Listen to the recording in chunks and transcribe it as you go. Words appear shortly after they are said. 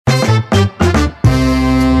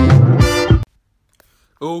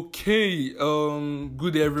Okay,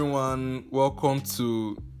 good everyone. Welcome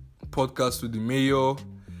to Podcast with the Mayor.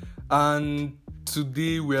 And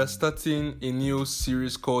today we are starting a new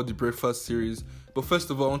series called the Breakfast Series. But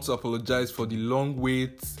first of all, I want to apologize for the long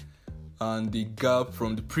wait and the gap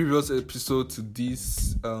from the previous episode to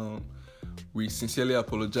this. We sincerely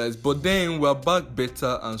apologize. But then we're back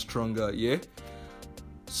better and stronger, yeah?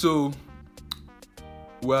 So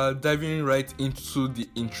we're diving right into the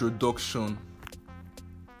introduction.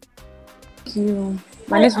 Thank you.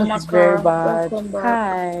 My network is very bad. Welcome back.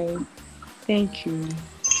 Hi. Thank you.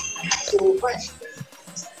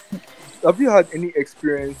 Have you had any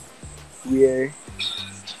experience where,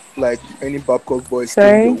 like, any Babcock boys Sorry?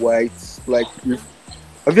 stain your whites?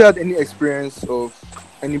 Have you had any experience of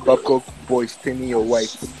any Babcock boys staining your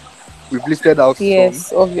whites? We've listed out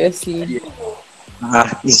Yes, obviously.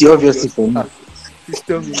 Yeah. It's obviously for me. Please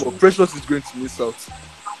tell me more. Precious is going to miss out.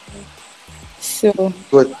 So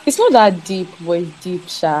But it's not that deep, but it's deep,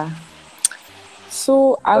 Sha.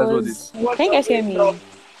 So That's can you guys hear me?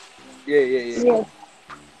 Yeah. Yes.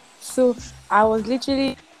 So I was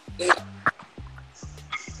literally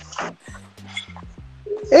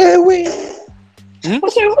hey, wait.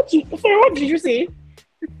 What did you say?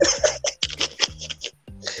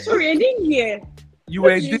 Sorry, I didn't hear. You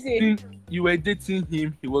What were did you say? you were dating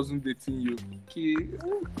him, he wasn't dating you. Okay.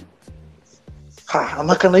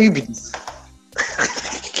 Amaka, now you be this.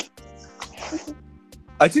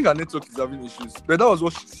 I think her network is having issues. But that was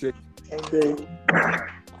what she said.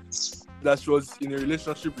 That she was in a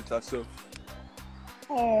relationship with herself.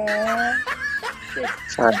 Aww.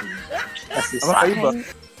 Amaka, are you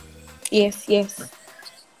back? yes.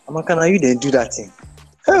 Amaka, now you didn't do that thing.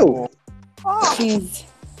 Oh,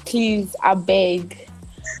 Please, I beg.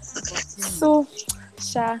 So,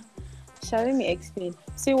 Sha, let me explain.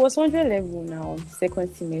 So it was 100 level now,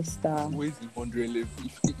 second semester. Where is the 100 level?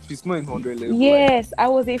 If it's not in 100 level, Yes, I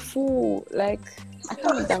was a fool. Like, I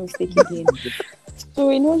can't make that mistake again.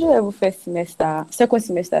 So in 100 level second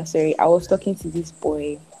semester, I was talking to this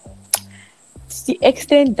boy. To the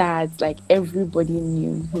extent that, like, everybody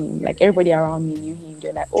knew him. Like, everybody around me knew him.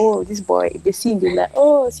 They're like, oh, this boy. If they see him, they're like,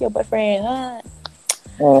 oh, it's your boyfriend.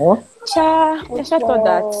 oh, I thought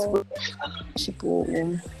that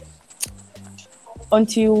people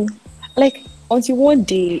until one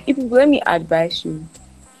day, if let me advise you,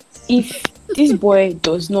 if this boy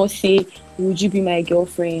does not say, would you be my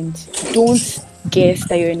girlfriend, don't guess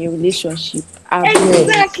that you're in a relationship.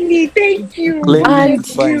 Exactly. Thank you. And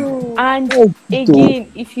you. And again,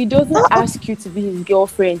 if he doesn't ask you to be his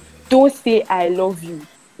girlfriend, don't say I love you.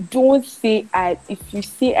 Don't say if you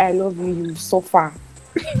say I love you, you suffer.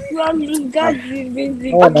 That's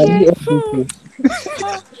basic. Okay.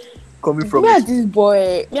 coming from Me and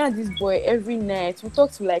this boy every night we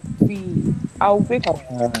talk to like 3.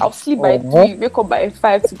 I'll sleep by 3, wake up by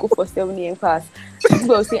 5 to go for 7 a.m. class. This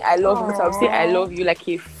boy will say I love you, so I'll say I love you like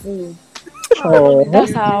a fool.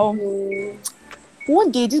 That's how.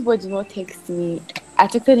 One day this boy did not text me. I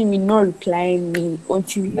texted him, he not replying me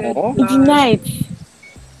until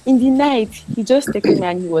in the night he just texted me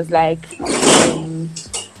and he was like,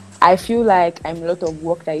 I feel like I'm a lot of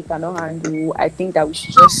work that you cannot handle. I think that we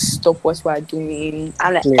should just stop what we are doing.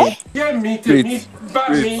 I'm like, Wait.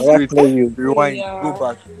 Rewind. Yeah. Go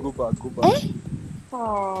back.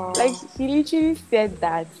 Like he literally said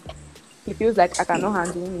that he feels like I cannot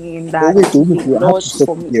handle him. oh, That wait, he's I have not to stop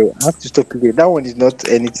for me. you. I have to stop you. That one is not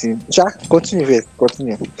anything. Continue first.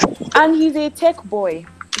 Continue. And he's a tech boy.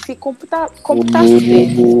 He's a computer student.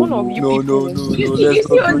 He's one of you No. people. Let's not go there. You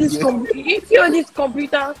see all this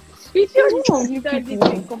computer. You see all this One of you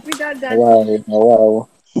people. computer that. Wow.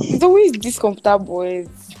 It's always these computer boys.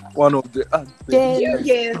 One of the Then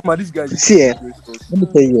Yes. Come on, this guy. See, let me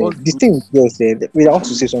tell you, the thing with girls, wait, I want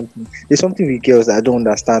to say something. There's something with girls that I don't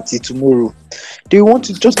understand till tomorrow. They want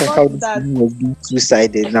to, just like how What's this that? thing was being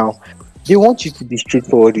two-sided now, they want you to be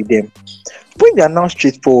straightforward with them. When they are now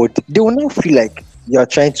straightforward, they will now feel like you are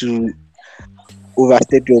trying to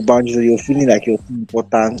overstep your boundaries, or you're feeling like you're too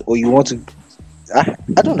important, or you want to. I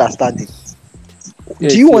don't understand it.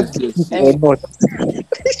 Do you want to or not?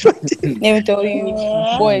 let me tell you,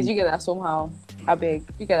 boys, you get that somehow. I beg,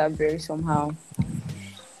 you get that very somehow.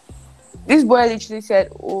 This boy literally said,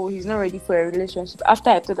 oh, he's not ready for a relationship after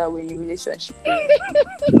I thought that we're in a relationship.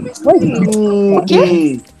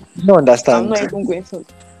 No understand. I'm not even going to.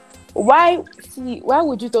 Why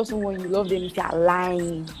would you tell someone you love them if you're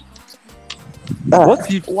lying?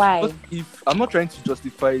 What if Why? I'm not trying to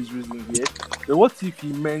justify his reasons here, Then what if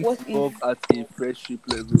he meant What if- love at a friendship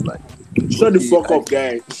level? Like, Shut the okay, fuck I- up,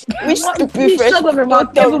 guy. Which stupid Please friend? shut up your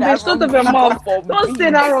mouth. Don't tell me Ebube, that shut up your rubbish mouth. for Don't say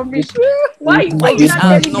me. that rubbish. Why you Rubbish not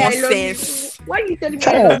and telling me I love you? nonsense. Why you telling me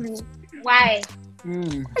I love you? Why? Hmm.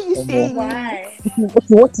 What are you saying? Why?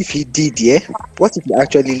 Okay, what if he did? Yeah, what if he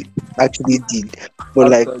actually did?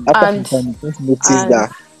 But like Actually. after And- some time, he just noticed and-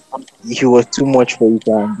 that he was too much for you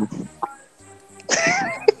to handle.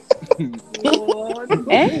 What?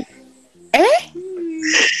 Eh?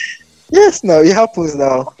 Yes, now it happens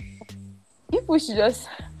now. People should just.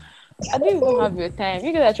 I don't even have your time.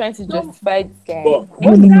 You guys are trying to justify this guy. But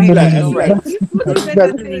What's No, that? no, like, no, I no, feel no. like What's We're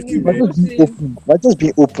better saying is just being bullshit? open. We're just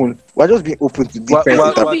being open. We're just being open to We're, different we're,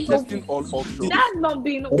 not we're being testing all options. That's not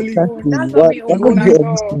being Really? open. That's We're not being we're open not at leaving any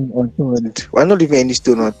all. stone unturned. We're not leaving any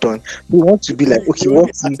stone unturned. We want to be like, okay, You what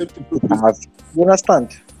only if accept we could have? You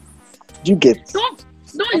understand? Do you get?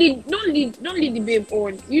 Don't lead the babe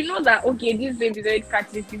on. You know that okay, this babe is already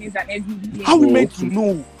catching feelings and everything. How we meant to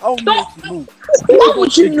know? How we meant to know? What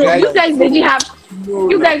would you know? You guys really have. No,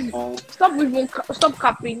 You guys no. stop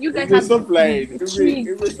capping. You guys If they have stop lying, these if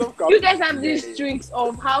tricks. they stop You guys have capping, these tricks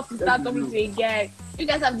of how to start That's talking the to a guy. You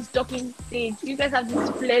guys have this talking stage. You guys have this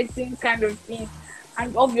flirting kind of thing.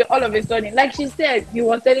 And all of a sudden, like she said, you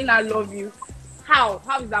were telling her I love you. How?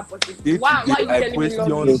 How is that possible? Day to Why day, are you I telling me love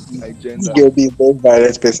you? question my This gender. girl be a very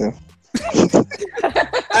violent person.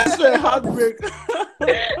 I swear, heartbreak.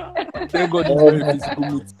 Thank God it's very physical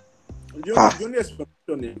meet. The only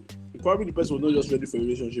explanation is probably the person was not just ready for a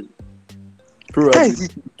relationship. That Probably. is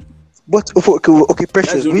it. But okay, That's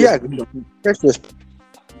Precious, the we only are explanation. Precious.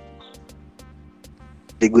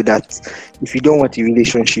 They good at if you don't want a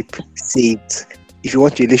relationship, say it. If you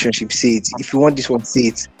want a relationship, say it. If you want this one, say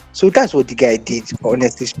it. So that's what the guy did,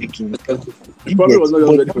 honestly speaking. He probably was not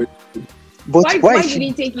just ready for it. But Why why did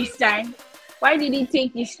he take his time? Why did he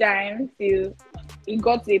take his time till he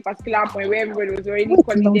got to a particular point where everybody was already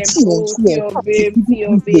calling them, oh, see your babe, see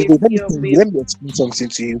your babe, see your babe. Let me explain something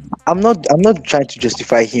to you. I'm not trying to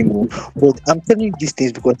justify him, but I'm telling you these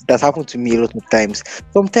things because it has happened to me a lot of times.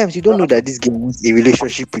 Sometimes you don't know that this guy wants a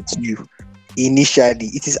relationship with you. Initially,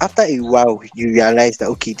 it is after a while you realize that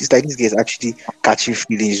okay, this guy is actually catching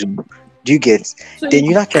feelings. Do you get? So Then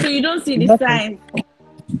you not so you don't see the not- sign.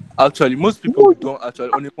 Actually, most people don't actually,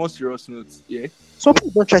 on a more serious note, yeah. some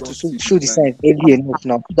people don't try to show the signs early enough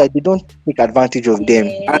now so that they don't take advantage of them.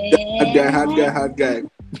 Hard guy.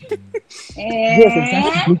 Yes,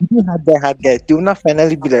 exactly. If you had that hard guy, they will not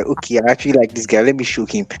finally be like, okay, I actually like this guy. Let me show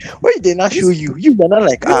him. Why did they not show you? You were not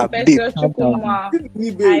like, babe, Professor calm down. Chukuma. Me,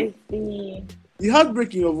 I babe. see. The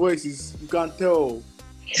heartbreak in your voice is, you can tell.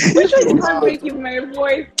 Which one is heartbreaking my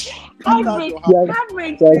voice? Heartbreak. Yeah.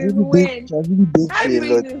 Heartbreak She has is really when. been through a lot.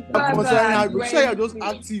 Heartbreak is Concerning heartbreak, say you're just when.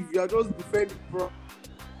 active, you're just defending, bro.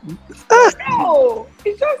 No,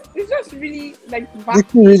 it's just really like It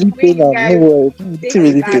really when pain you am. guys No worry. It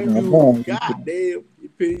really take pain time. am. No, God damn, he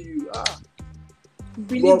pay you.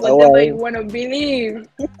 believe Well, whatever well- you want to believe.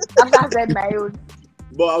 After I said my own.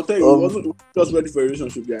 But I'll tell you, he wasn't just ready for a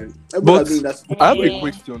relationship, guy. Everybody But are doing that. I have a Eh.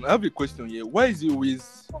 question. I have a question here. Why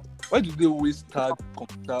do they always tag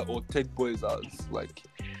computer or tech boys as like?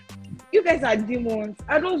 You guys are demons.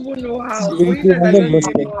 I don't even know how. See, But you guys are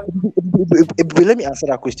just demons. Let me answer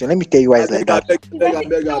that question. Let me tell you why it's like that.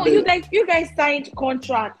 No, you guys signed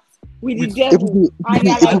contracts with the It devil, will be- and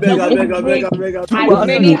you're like, "You're going to break as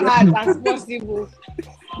many hearts as possible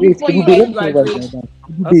Wait, before you let guys me tell you why it's graduate." like that.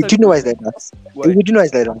 Do you know why it's like that? Why? Do you know why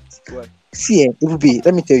it's like that? Why? See, it will be.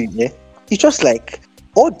 Let me tell you. Yeah, it's just like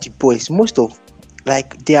all the boys. Most of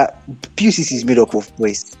like their PUCC is made up of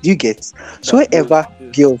boys. Do you get? So wherever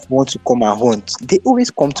girls want to come and hunt, they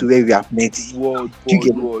always come to where we have met. Word. Do you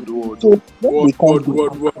get? Word. So when they come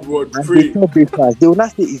Word. and Free. they tell breakfast, they will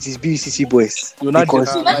not say it is BUCC boys You're not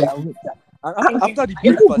because generalizing. And after the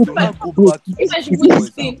breakfast, they'll not go back to If I should Is put it this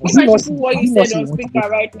not- thing, is if it I not- should put what is you it not said on what you speaker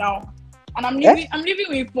right now, and I'm living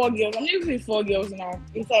with 4 girls. I'm living with 4 girls now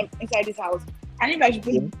inside this house. And if I should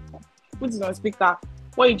put it on speaker,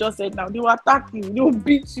 what you just said now, they will attack you, they will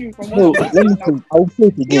beat you from No, what you let said me now. tell you. I will say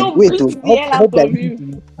it again. They'll Wait, beat oh, the hell I hope out they're of listening you. to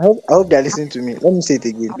me. I hope they're listening to me. Let me say it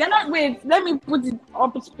again. They're not wait. Let me put it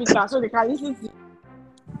up speaker so they can listen to.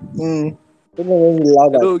 Don't know when you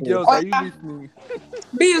loud Hello, at girls, all. are you listening?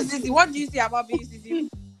 BUCC, what do you say about BUCC?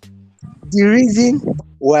 The reason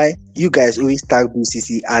why you guys always tag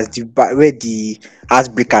BCC as where the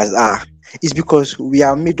heartbreakers are is because we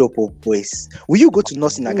are made up of boys. Will you go to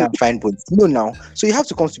nursing and go and find boys? No, now. So you have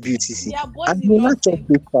to come to BUCC. There are boys And in you're not just nursing.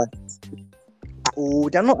 breakfast. Oh,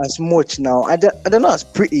 they're not as much now. And they're not as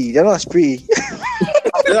pretty. They're not as pretty.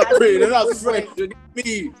 They're not free. They're not fresh. You get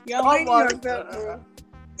me. You're Come minding on. yourself, bro.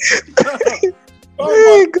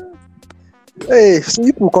 Hey, God. Hey, so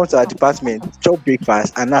people come to our department, chop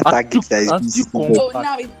breakfast, and not target that and is still this. come So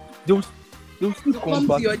now it's they'll still to come come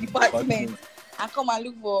back to your department and come and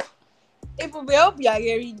look for. If we hope you are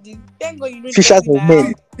hearing this, thank God you don't Fishers just in of the men.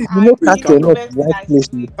 house You and know, keep catch your the net person right and place.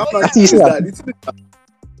 sleep. I'm Go not I see you your say house. that.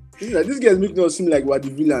 This guys make us seem like we're the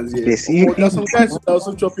villains here. Yes, There are some guys who are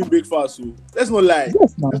also chopping breakfast. So let's not lie.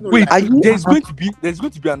 Yes, man. Let's not Wait, lie. Are you? there's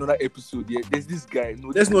going to be another episode here. There's this guy. No,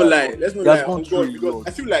 Let's this not guy, lie. bro, Let's not he has lie. gone On through God, a because lot.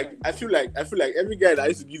 I feel like every guy that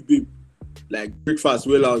used to give babe like breakfast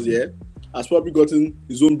well house, yeah, has probably gotten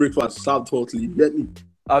his own breakfast served hotly. You get me?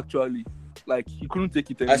 Actually, like he couldn't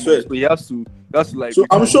take it I anymore, swear. so he has to like. So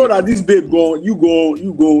I'm sure that this babe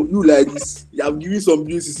you like this. You have given some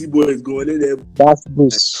BCC boys go let them That's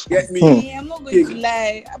this. get me. Yeah, I'm not going to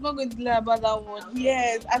lie. I'm not going to lie about that one.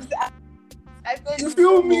 Yes, I told You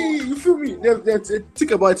feel me? You feel me?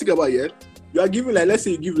 Think about it, yeah. You are giving like, let's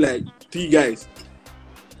say you give like 3 guys.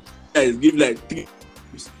 Guys give like 3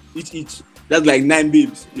 each. That's like 9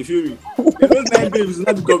 babes. You feel me? And those 9 babes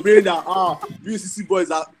not be comparing that BCC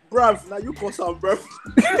boys are bruv. Now you call some bruv.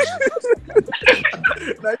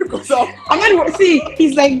 Now you call some. I'm not even see.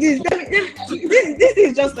 He's like this. This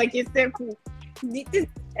is just like a sample.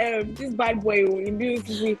 This bad boy in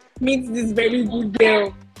BUCC meets this very good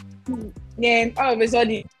girl. Then all of a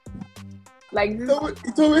sudden, like this,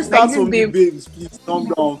 It always starts this from the babe. babes. Please calm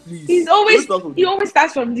down, please. he always It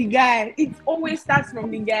starts from the guy. It always starts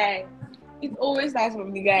from the guy. It always starts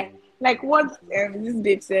from the guy. Like what this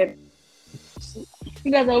babe said.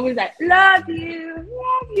 You guys are always like, love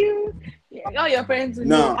you. Yeah, all your friends will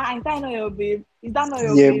know. Is that not your babe? Is that not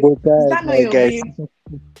your Yeah, babe? but Is that not your guys, babe?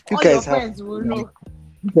 you All guys your have, friends will know.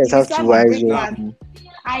 you guys If you have serve to the wise breakfast up.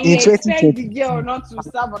 and In you expect the 2020, girl not to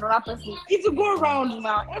serve another person, it will go around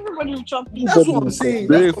now. Everybody will chop it. That's what I'm saying.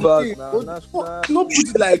 Breakfast now, Not put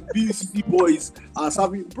it like BCC boys are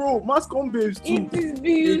serving. Bro, Mascom babes too. It is They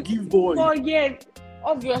beautiful. give boys. But yet,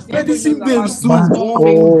 obviously, Medicine everybody knows babes about too. Mascom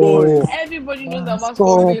Give babes. boys. Everybody knows that Mascom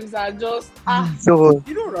Stop. babes are just So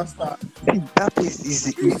You don't understand. that place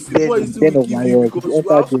is BCC boys too den will of my give you lord. because you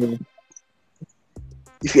have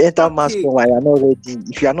If you enter okay. Mascom and you're not ready,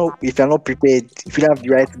 if you're not prepared, if you don't have the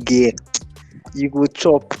right gear, you go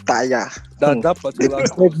chop tire. that They particular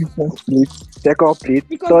serve you first plate, second plate,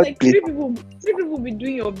 because third like plate. three people be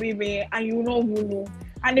doing your baby and you don't even know.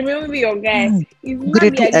 And they may even be your guy. It's They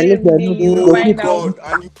not do the idea of the day you I will Oh find out.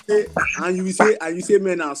 God! And you say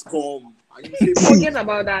men are scum. And you say Forget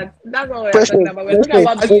about that. That's not what we're precious, talking about. We're talking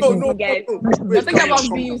about no. BUCC guys. We're Wait, talking calm about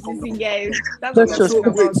down. BUCC guys. That's what we're Precious, talking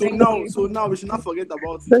about. So Thank now, you. we should not forget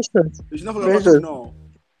about it. precious, We should not forget about it now.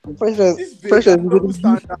 precious, This babe, precious, that you double gonna do,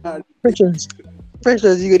 standard.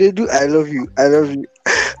 precious, you gonna do. I love you.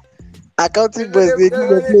 Accounting boys, they do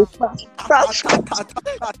the play fast.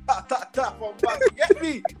 From back. You get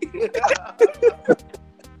me?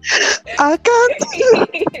 I can't.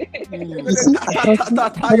 You see,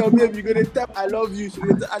 your baby, you're gonna tell I love you. She's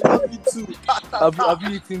gonna tell I love you too. Have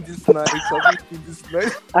you eaten this night?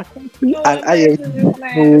 I can't see No, an I'm not into IOD. this,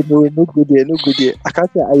 man. No good there. I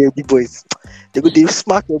can't see an IOD boys. They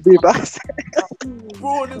smack your baby ass.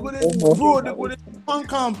 Bro, they're gonna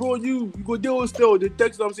punk on, bro. You go there hostel, they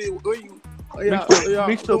text them say, Make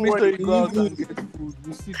sure you go out and get food.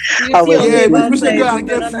 You see, You How see your was yeah, babe it? we should outside go and with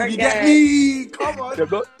get another food. You get guy. me? Come on.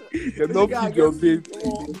 they're not feed your babe.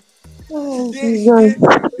 Oh, Yeah, Jesus.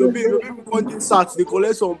 your baby one day Sats, they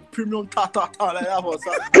collect some premium ta like that for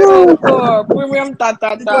Sats. Oh God, premium ta.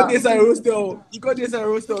 You got this at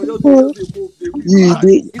roastel. Just move. Have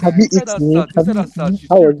you Inside that eaten? sat, inside that sat,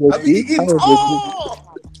 How was your Have you day? eaten? How was your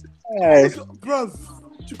day? Bruv.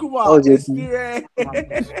 How Chukuma, was your day? experience.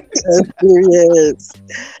 Experience.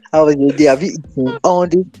 How was your day? Have you eaten? Oh,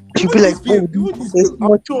 they should be like, there's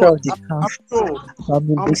much crowd.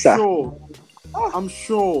 I'm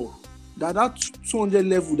sure that 200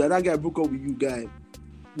 level that guy broke up with you guys.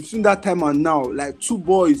 You've seen that time and now, like 2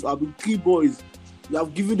 boys, or 3 boys. You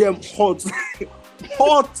have given them hot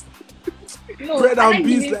No, bread I and like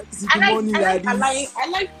beans giving- like this in the morning like this.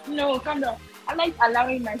 calm down. I like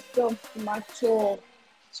allowing myself to mature.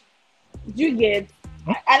 Do you get?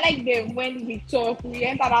 I like them when we talk, we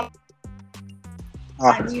enter that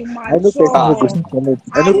and you I know person mature. who goes connect.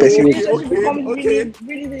 I know And the person who relationship becomes okay.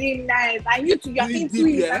 really nice. And you're Really into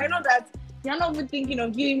deep, it. yeah. And I know that you're not even thinking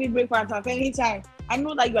of giving me breakfast at any time. I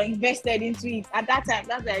know that you are invested into it. At that time,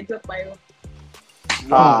 that's why I dropped my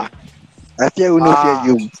own. I fear will not fear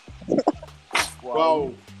you.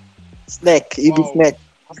 Wow. Snack, you be Wow. snack.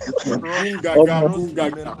 Boom Don't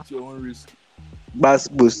gaga. at your own risk. Bass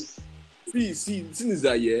boost. See, the thing is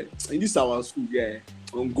that, yeah, in this our school, yeah,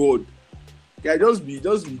 on God, Guy, just be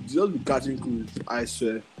catching cruise. I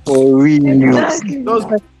swear. For real. Exactly.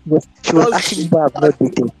 She was asking why I'm not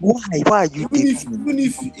dating. Why are you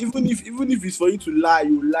dating? Even if it's for you to lie,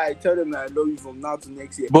 you lie. Tell them that I love you from now to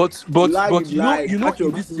next year. But Lie, you know catch your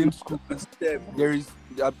in this same school there is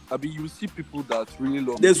you see people that really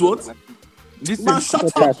love. There's what? Like, this Man, same shut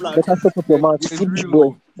school, up, like. Better shut up your mouth. there's Sleep real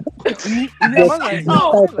boy.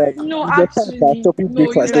 No, actually, no,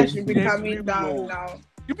 you guys should be There's calming real down love. now.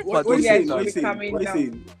 You people What are you just saying? guys What you be saying? calming What you down.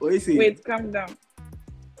 saying? What you saying? Wait, calm down.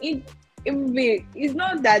 It's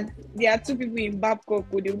not that there are two people in Babcock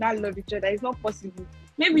who do not love each other. It's not possible.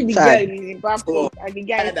 Maybe the Sad. girl is in Babcock and the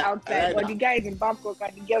guy is outside, or the guy is in Babcock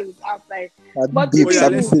and the girl is outside. But two Babes, yeah,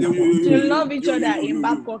 people let's- to love each other in yo,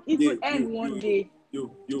 Babcock, it will yo, end yo, one yo, day.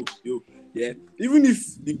 Yo. Yeah. Even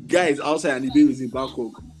if the guy is outside and the baby is in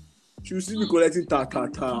Bangkok, she will still be collecting ta.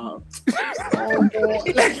 Oh,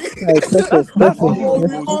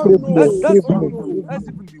 That's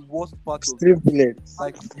even the worst part of Straight it. bullets.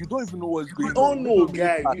 Like you don't even know what's We going all on. know,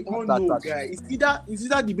 guy. It's either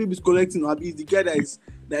the baby is collecting or it's the guy that is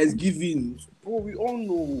giving. Bro, we all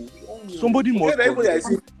know. Somebody must Forget everybody that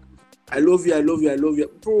say, I love you.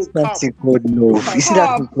 Bro, cap. That's it called love. You see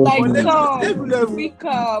that thing Stop, called like love. stop, pick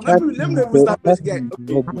up. Let me never start this guy.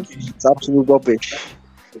 Okay. It's absolute rubbish.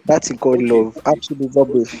 That's it called love. Absolute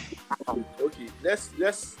rubbish. Okay, let's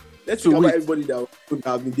So think about wait. everybody that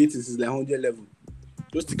have been dating since like 100 level.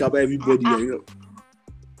 Just think about everybody. Think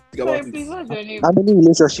about Sorry, please, it. what's your name? How many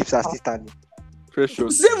relationships are still standing?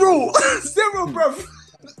 Precious. Zero, bro.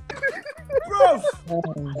 Bro,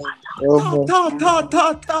 Oh, ta,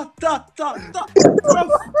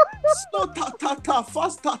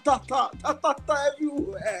 fast ta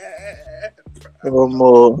everywhere.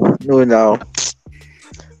 no now.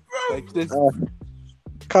 Like this,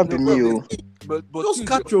 Can't be me. Oh. but Just see,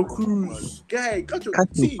 catch your cruise, guy.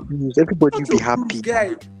 Can't be cruise. Everybody catch be your happy. cruise,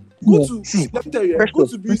 guy. Yeah, Go to see, let me tell you, precious, go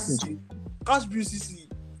to precious. BCC, catch BCC,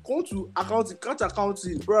 go to accounting, catch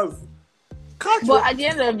accounting, bro. Catch But at the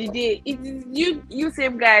end of the day, it is you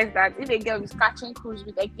same guys that if a girl is catching cruise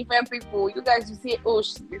with like different people, you guys will say,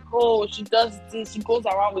 she does this, she goes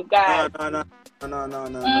around with guys. No.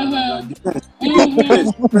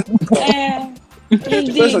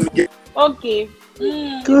 Depends on the game. Okay.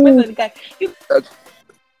 Depends on the guy.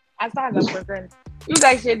 As far as I'm concerned, you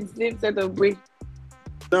guys share the same set of brain.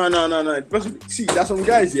 No. See, there's some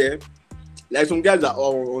guys here, like some guys that are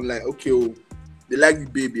on like, okay, they like the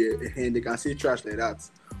baby and they can say trash like that.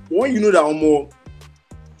 But when you know that more,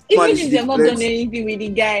 Even if they've not done anything with the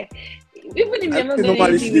guy, even if they've not done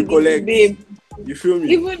anything with the babe, you feel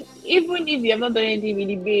me? even if they have not done anything with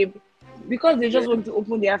the babe, because they just want to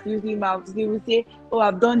open their filthy mouths, they will say, "Oh,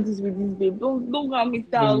 I've done this with this babe. Don't go and meet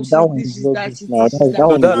her. That one is rubbish now. That no,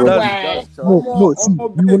 one is rubbish. that's No, see, we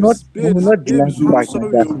will not deny the fact that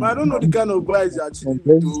there are some I don't know the kind of guys that some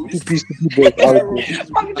actually very stupid boys out there.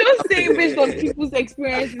 I'm just saying based on people's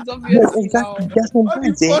experiences, Yes, obviously. exactly. Now. There's some What the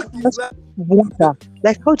guys there. fuck is That's that? wonder.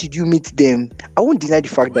 Like, how did you meet them? I won't deny the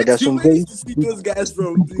fact that there's some Where very did you see those guys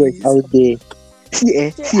from, stupid boys please? out there.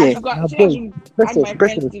 See, my boy,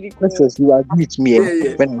 Precious, you agree with me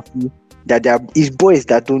Yeah. when I see that there is boys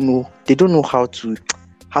that don't know how to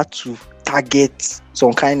target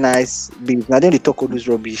some kind nice babes. Now then they talk all those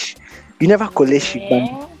rubbish. You never collect shit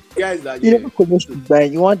back. Guys that You never collect shit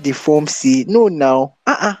back. You want the form C? No, now.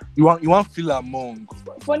 you want feel among.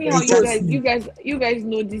 Funny how Exactly. you guys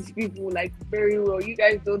know these people like very well. You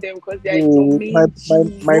guys know them because they're Oh, your main G's.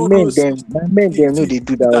 my men them know they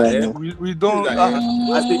do that one. No. We don't.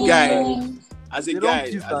 as a guy, as They a don't guy,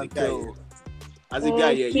 kiss as a and guy, tell. as a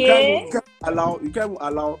guy, yeah, you Okay. can't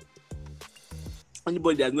allow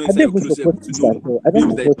anybody that's not I don't inside your even closet support to this at know. all. I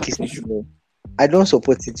don't babes that support this at all. I don't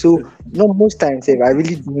support it. So no, most times I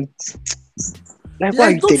really don't. Like, why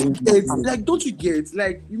are you telling me? Don't you get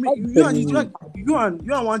like you and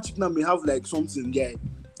one chick now may have like something, yeah,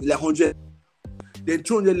 like 100, then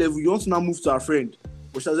 200 level. You want to now move to a friend,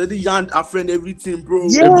 but she has already yarned her friend everything, bro.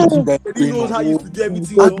 Yeah. Everything that Everybody knows how you used to do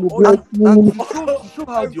everything. God All bless to show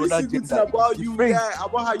how the every other single thing gender about is you, different. yeah,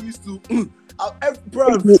 about how you used to, bro.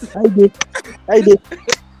 I did.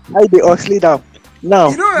 Sleep down. Now,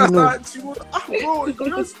 You know that she was, bro.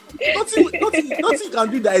 Nothing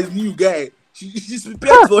can do that is new, guy. She's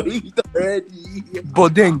prepared for it already.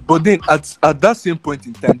 But then at that same point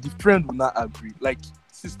in time, the friend will not agree. Like,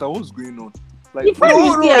 sister, what's going on? Like, The friend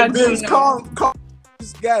will still agree babes, now. come.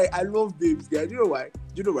 This guy, I love babes, guy. Do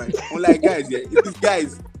you know why? Unlike guys, yeah.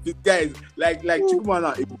 These guys, like Chikuma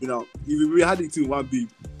now. If we had it in one babe,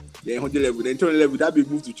 then 100 level, then 200 level, that babe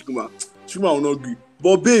moved to Chikuma. Chikuma will not agree.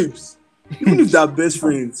 But babes, even if they're best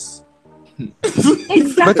friends,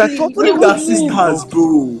 Exactly. But I thought They What will that sisters, move.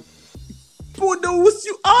 bro? Bro, they will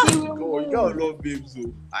you They will God, you move. gotta love babes,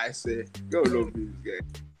 though. I say, you gotta love babes, guys.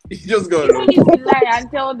 You just gotta Even love if you lie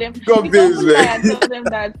and tell them, God you can babes, even lie man. and tell them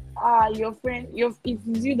that your friend, it is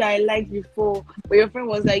you that I liked before, but your friend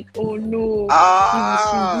was like, oh no,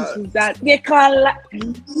 Ah, this is that. They can't lie,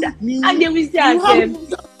 and they will say, you have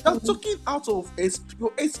accept. you're talking out of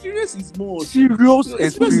your experience is much. serious Your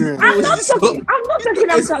experience is experience. I'm much. not This is talking. I'm not talking your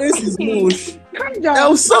about. experience is much. Calm down.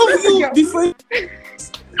 They'll serve I'm not you talking-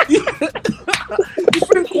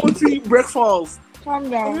 different country breakfast. Calm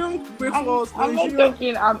down. American breakfast, I'm not Nigerian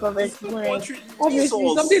talking out of different experience. country. Obviously,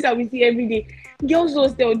 Jesus. something that we see every day. Girls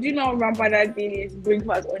hostel, do you know how rampant that thing is?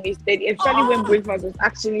 Breakfast on a steady, especially when breakfast was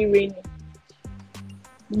actually raining.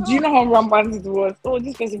 Do you know how rampant it was? Oh,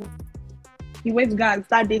 this person, he went to go and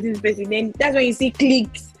start dating this person. Then that's when you see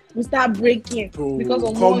cliques. We start breaking Bro, because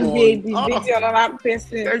of come one babe on. is dating another person.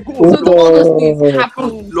 There you go. So all those things Oh,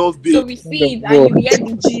 happen. Love So babe. we see it and you get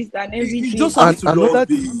the gist and You everything. just have And to another love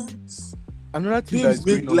thing- babes. Another thing Babes that's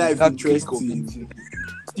make going on is life that clique of interesting. eating.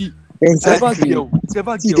 See, whichever exactly. girl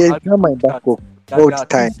See, there's has drama in that, Babcock that all there the are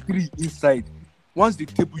time. these three inside. Once they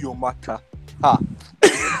table your matter,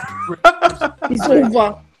 It's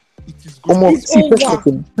over. it is going Omo, It's see, first over.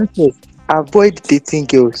 of all, avoid dating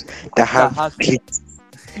girls that have has cliques.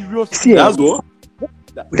 serious. See, That's what.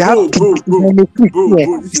 they have Bro, cliques in a clique. bro,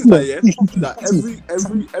 Yeah. this is See, that, yeah. see, That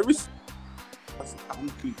see. every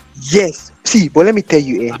Yes, see, but let me tell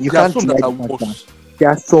you, you there are can't some deny that are the fact that worse. there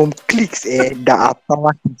are some cliques that are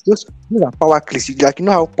power cliques. Those are power cliques. Like, you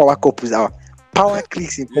know how power couples are. Power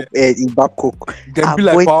cliques in Babcock. Them be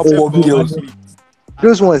like Avoid powerful every girls. other-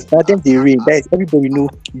 Those ones, that them they reign. That is, everybody know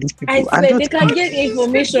these people. I And swear those they can get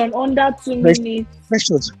information under 2 Fresh-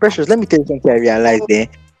 minutes. precious. Let me tell you something I realized there.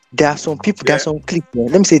 There are some people, there are some cliques.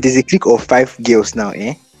 Let me say there's a clique of 5 girls now,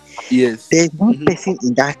 Yes. There's one person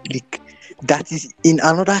in that clique that is in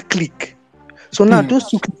another clique. So now those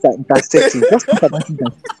two cliques are intersecting. Just think about it.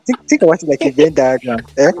 Think about it like a Venn diagram.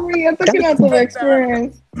 You're talking out of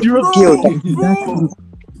experience. Zero girl that is in that clique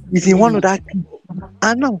is in one other clique.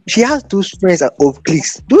 And now she has those friends of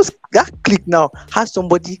cliques. That clique now has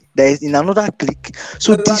somebody that is in another clique.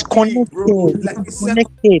 So Another clique, bro. Like it's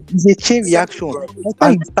disconnected. It's a chain reaction. bro. That's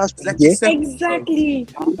why it starts It's from like there. a second, Exactly.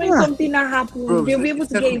 When Yeah. something that happens, Bro, they'll it's be able like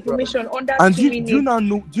to get second, information under And 2 do minutes. you now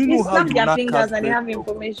know? Do you They know how snap you their now fingers cast and they very have well?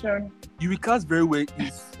 information. You will cast very well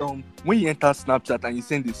is when you enter Snapchat and you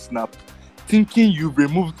send a snap, thinking you've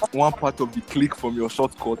removed one part of the click from your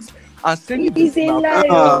shortcuts and sending the It's a snap.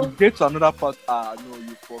 lie. You get to another part. No,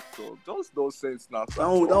 you fucked up. Just don't send snaps. that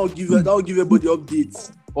will give everybody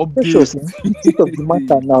updates. Precious, Update. the truth of the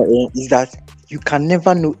matter now is that you can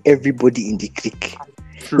never know everybody in the clique.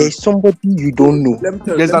 True. There's somebody you don't know. Let me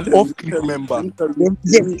tell There's let an me off-click tell you, member. Let me tell you. Then,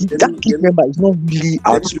 Let yes, me- that let me- clique member is not really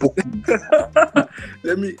outspoken.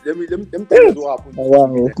 Let me tell you what happened.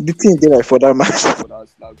 Wow, the thing they like for that man. For that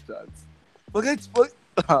Snapchat. Forget.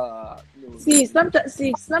 No. See,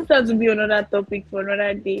 Snapchat will be another topic for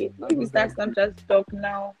another day. If we start Snapchat talk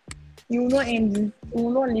now, you will not end. You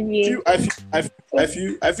will not leave here. I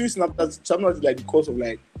feel Snapchat is like the cause of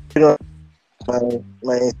like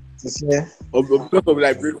my sincere. because of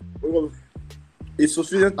like a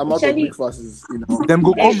sufficient amount of Actually- breakfasts, Them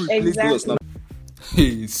go come replace Exactly.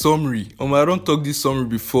 Hey, summary. I don't talk this summary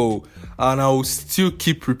before, and I will still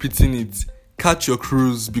keep repeating it. Catch your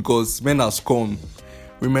cruise because men has come,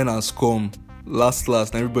 women has come. Last,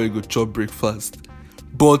 and everybody go chop breakfast.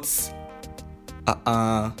 But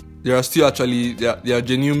there are still actually there are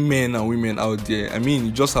genuine men and women out there. I mean,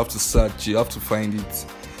 you just have to search. You have to find it.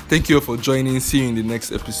 Thank you all for joining. See you in the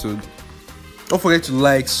next episode. Don't forget to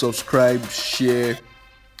like, subscribe, share,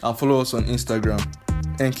 and follow us on Instagram.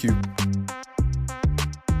 Thank you.